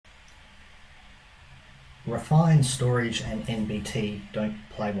Refined storage and NBT don't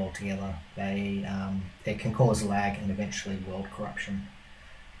play well together. It can cause lag and eventually world corruption.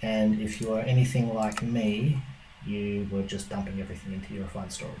 And if you are anything like me, you were just dumping everything into your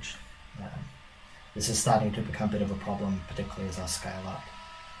refined storage. This is starting to become a bit of a problem, particularly as I scale up.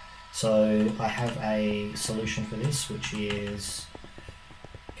 So I have a solution for this, which is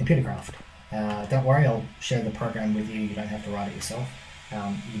ComputerCraft. Don't worry, I'll share the program with you. You don't have to write it yourself.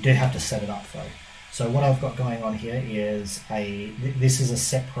 You do have to set it up though. So what I've got going on here is this is a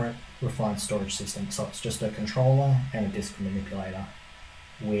separate refined storage system. So it's just a controller and a disk manipulator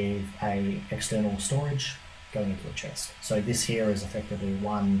with a external storage going into a chest. So this here is effectively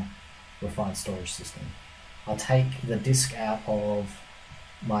one refined storage system. I'll take the disk out of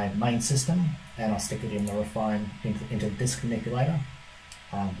my main system and I'll stick it in the into the disk manipulator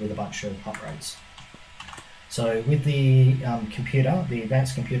with a bunch of upgrades. So with the computer, the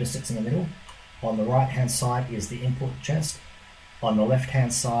advanced computer sits in the middle. On the right hand side is the input chest. On the left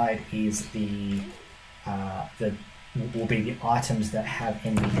hand side is will be the items that have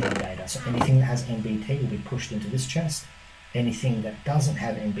NBT data. So anything that has NBT will be pushed into this chest. Anything that doesn't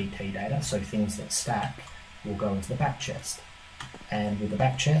have NBT data, so things that stack, will go into the back chest. And with the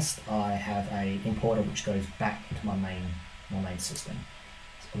back chest, I have a importer which goes back into my main system.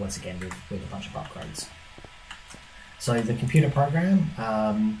 So once again, with a bunch of upgrades. So the computer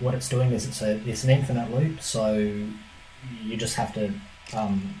program, what it's doing is it's an infinite loop. So you just have to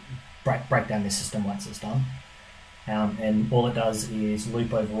break down this system once it's done. And all it does is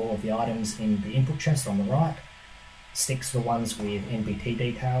loop over all of the items in the input chest on the right, sticks the ones with NBT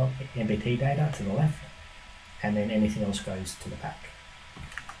data to the left, and then anything else goes to the back.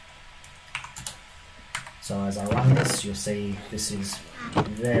 So as I run this, you'll see this is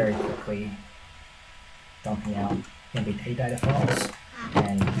very quickly dumping out NBT data files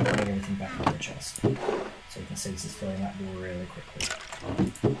and putting everything back into the chest. So you can see this is filling up really quickly.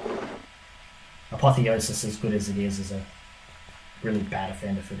 Apotheosis, as good as it is a really bad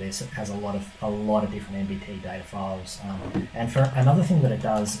offender for this. It has a lot of different NBT data files. And for another thing that it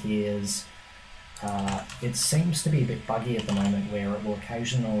does is it seems to be a bit buggy at the moment, where it will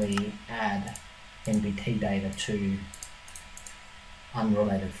occasionally add NBT data to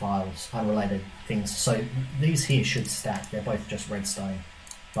unrelated files, unrelated things. So these here should stack. They're both just redstone,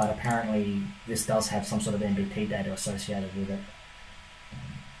 but apparently this does have some sort of NBT data associated with it.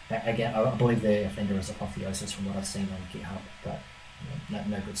 Again, I believe the offender is Apotheosis from what I've seen on GitHub, but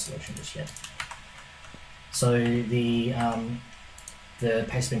no good solution just yet. So the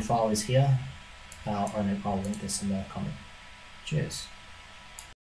pastebin file is here. I'll link this in the comment. Cheers.